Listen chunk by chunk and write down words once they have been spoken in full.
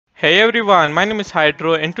Hey everyone, my name is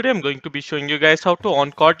Hydro and today I'm going to be showing you guys how to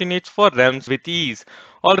on coordinates for realms with ease.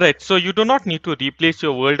 Alright, so you do not need to replace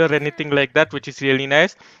your world or anything like that, which is really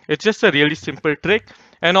nice. It's just a really simple trick,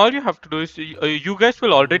 and all you have to do is you guys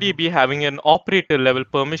will already be having an operator level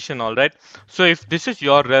permission, alright? So if this is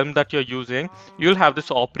your realm that you're using, you'll have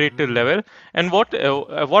this operator level, and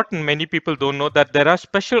what many people don't know that there are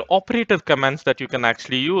special operator commands that you can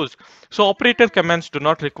actually use. So operator commands do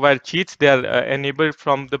not require cheats. They are enabled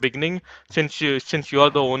from the beginning since you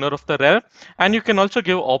are the owner of the realm, and you can also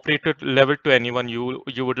give operator level to anyone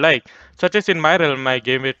you would like. Such as in my realm, I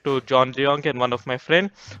gave it to John Leong and one of my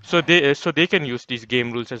friends, so they can use these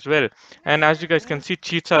game rules as well. And as you guys can see,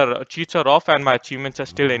 cheats are off and my achievements are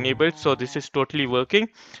still enabled. So this is totally working.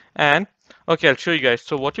 And okay, I'll show you guys.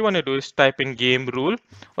 So what you want to do is type in game rule.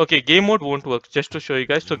 Okay, game mode won't work, just to show you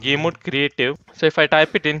guys. So game mode creative. So if I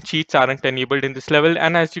type it in, cheats aren't enabled in this level.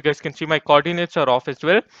 And as you guys can see, my coordinates are off as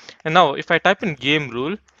well. And now if I type in game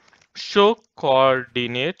rule, show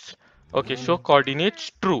coordinates. Okay, show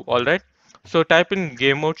coordinates true. All right. So type in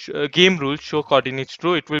game mode, game rule, show coordinates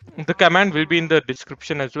true. The command will be in the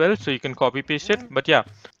description as well. So you can copy paste it. But yeah,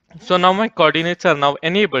 so now my coordinates are now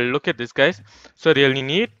enabled. Look at this, guys. So really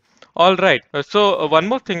neat. All right. So one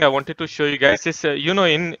more thing I wanted to show you guys is,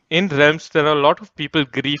 in realms there are a lot of people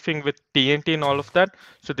griefing with TNT and all of that.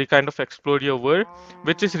 So they kind of explode your world,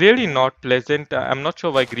 which is really not pleasant. I'm not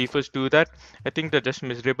sure why griefers do that. I think they're just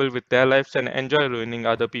miserable with their lives and enjoy ruining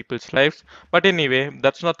other people's lives. But anyway,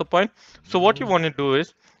 that's not the point. So what you want to do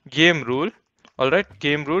is game rule. All right,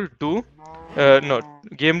 game rule do no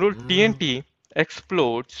game rule TNT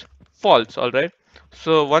explodes false. All right,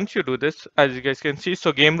 so once you do this, as you guys can see,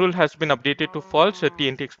 so game rule has been updated to false, so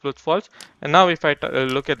TNT explodes false. And now if I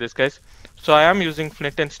look at this, guys, so I am using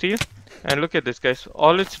flint and steel, and look at this, guys,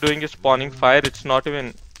 all it's doing is spawning fire. It's not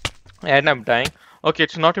even, and I'm dying. Okay,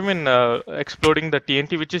 it's not even exploding the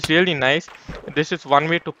TNT, which is really nice. This is one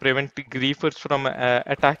way to prevent the griefers from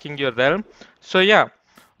attacking your realm. So yeah,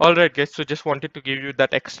 all right, guys. So just wanted to give you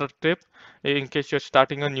that extra tip in case you're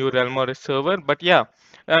starting a new realm or a server. But yeah,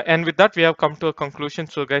 and with that, we have come to a conclusion.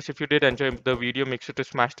 So guys, if you did enjoy the video, make sure to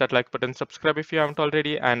smash that like button, subscribe if you haven't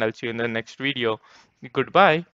already, and I'll see you in the next video. Goodbye.